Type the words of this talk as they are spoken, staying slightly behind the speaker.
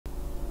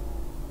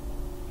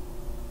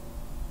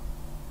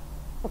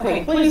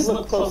Okay, please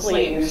look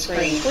closely at your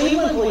screen.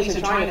 Cleveland police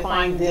are trying to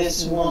find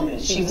this woman.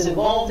 She was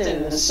involved in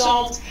an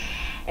assault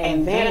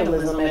and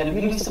vandalism at a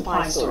beauty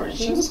supply store.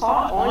 She was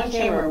caught on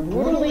camera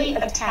brutally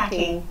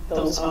attacking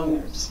those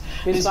owners.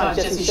 News 5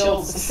 Jesse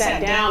Schultz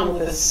sat down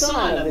with the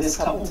son of this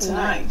couple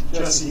tonight.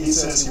 Jesse, he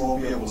says he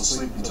won't be able to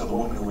sleep until the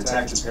woman who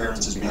attacked his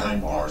parents is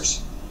behind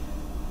bars.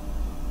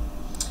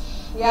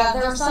 Yeah,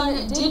 their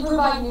son did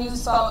provide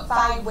News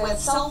 5 with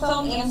cell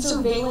phone and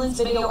surveillance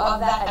video of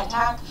that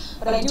attack,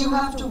 but I do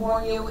have to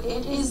warn you,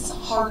 it is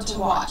hard to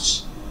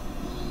watch.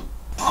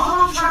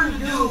 All I'm trying to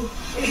do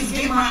is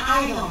get my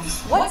items.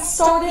 What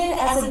started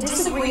as a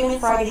disagreement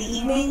Friday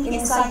evening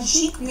inside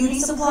Chic Beauty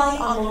Supply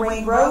on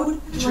Lorain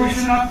Road It's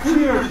not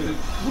clear.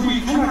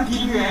 We cannot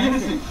give you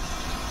anything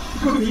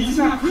because it's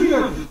not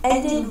clear.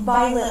 ended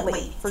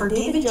violently for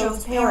David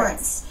Joe's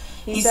parents.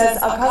 He says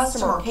a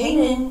customer came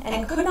in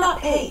and could not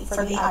pay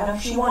for the item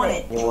she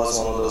wanted. It was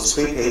one of those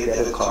prepaid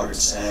debit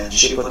cards, and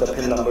she put the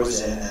PIN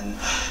numbers in, and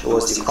it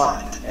was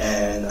declined,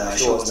 and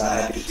she was not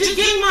happy. Just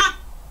give me my...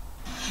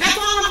 That's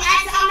all I'm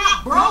asking. I'm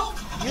not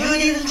broke. You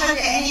didn't touch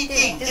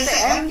anything.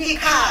 It's an empty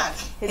card.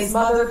 His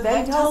mother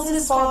then tells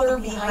his father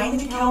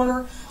behind the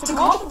counter to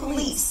call the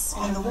police,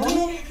 and the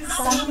woman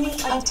suddenly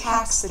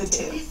attacks the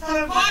two.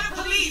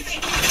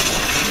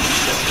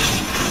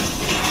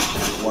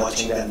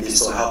 Watching them be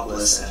so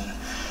helpless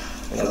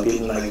and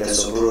beaten like that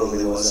so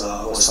brutally was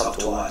tough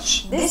to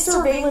watch. This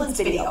surveillance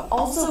video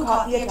also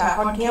caught the attack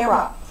on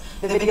camera.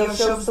 The video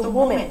shows the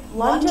woman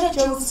lunge at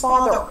Joe's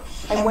father,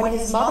 and when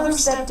his mother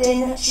stepped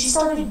in, she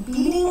started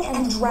beating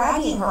and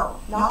dragging her,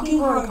 knocking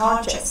her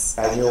unconscious.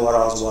 I knew what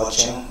I was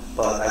watching,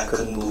 but I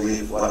couldn't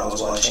believe what I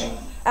was watching.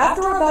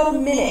 After about a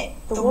minute,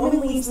 the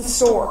woman leaves the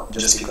store.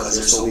 Just because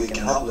they're so weak and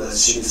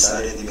helpless, she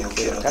decided to be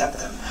okay to attack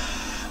them,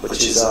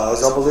 which is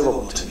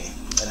unbelievable to me.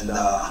 And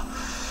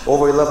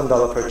over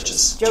 $11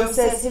 purchase. Joe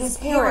says his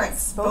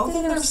parents, both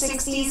in their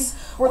 60s,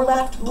 were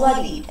left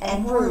bloodied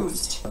and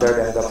bruised.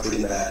 They're ended up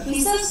pretty bad.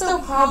 He says they're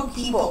proud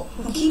people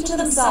who keep to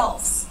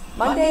themselves.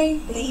 Monday,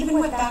 they even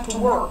went back to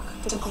work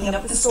to clean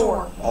up the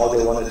store. All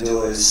they want to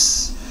do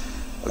is,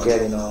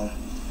 again,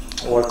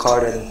 work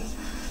hard and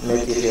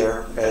make it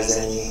here as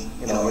any,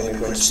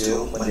 immigrants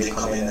do when they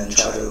come in and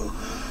try to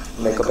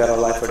make a better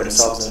life for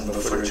themselves and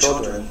for their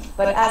children.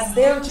 But as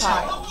their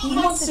child, he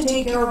wants to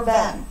take care of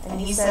them,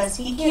 and he says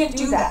he can't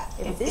do that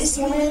if this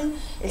woman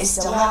is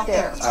still out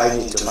there. I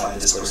need to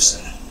find this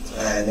person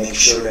and make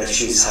sure that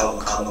she's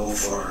held accountable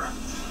for,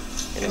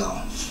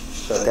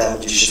 the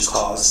damages she's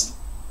caused.